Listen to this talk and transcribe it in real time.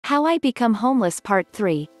How I Become Homeless Part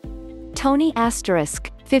 3. Tony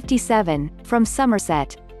 *, 57, from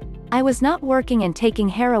Somerset. I was not working and taking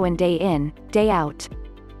heroin day in, day out.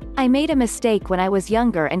 I made a mistake when I was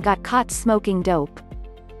younger and got caught smoking dope.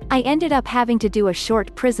 I ended up having to do a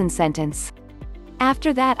short prison sentence.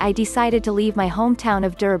 After that I decided to leave my hometown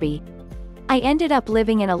of Derby. I ended up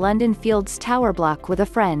living in a London Fields Tower block with a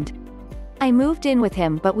friend. I moved in with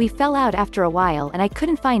him but we fell out after a while and I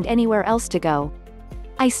couldn't find anywhere else to go.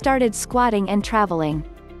 I started squatting and traveling.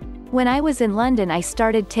 When I was in London I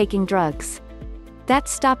started taking drugs. That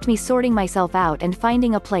stopped me sorting myself out and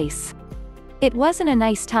finding a place. It wasn't a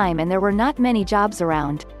nice time and there were not many jobs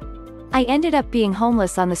around. I ended up being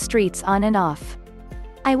homeless on the streets on and off.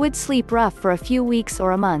 I would sleep rough for a few weeks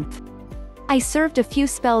or a month. I served a few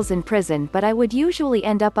spells in prison but I would usually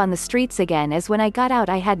end up on the streets again as when I got out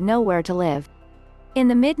I had nowhere to live. In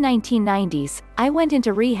the mid-1990s, I went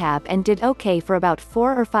into rehab and did okay for about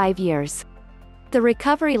 4 or 5 years. The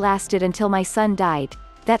recovery lasted until my son died.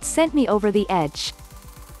 That sent me over the edge.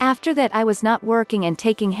 After that I was not working and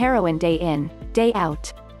taking heroin day in, day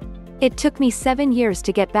out. It took me 7 years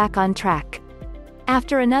to get back on track.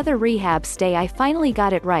 After another rehab stay I finally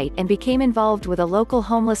got it right and became involved with a local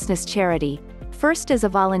homelessness charity, first as a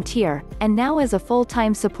volunteer, and now as a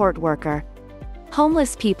full-time support worker.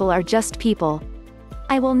 Homeless people are just people.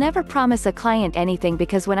 I will never promise a client anything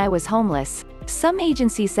because when I was homeless, some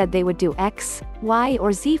agency said they would do X, Y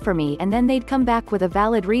or Z for me and then they'd come back with a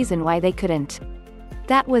valid reason why they couldn't.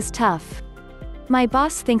 That was tough. My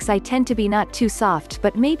boss thinks I tend to be not too soft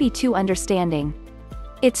but maybe too understanding.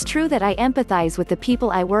 It's true that I empathize with the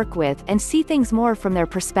people I work with and see things more from their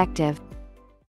perspective.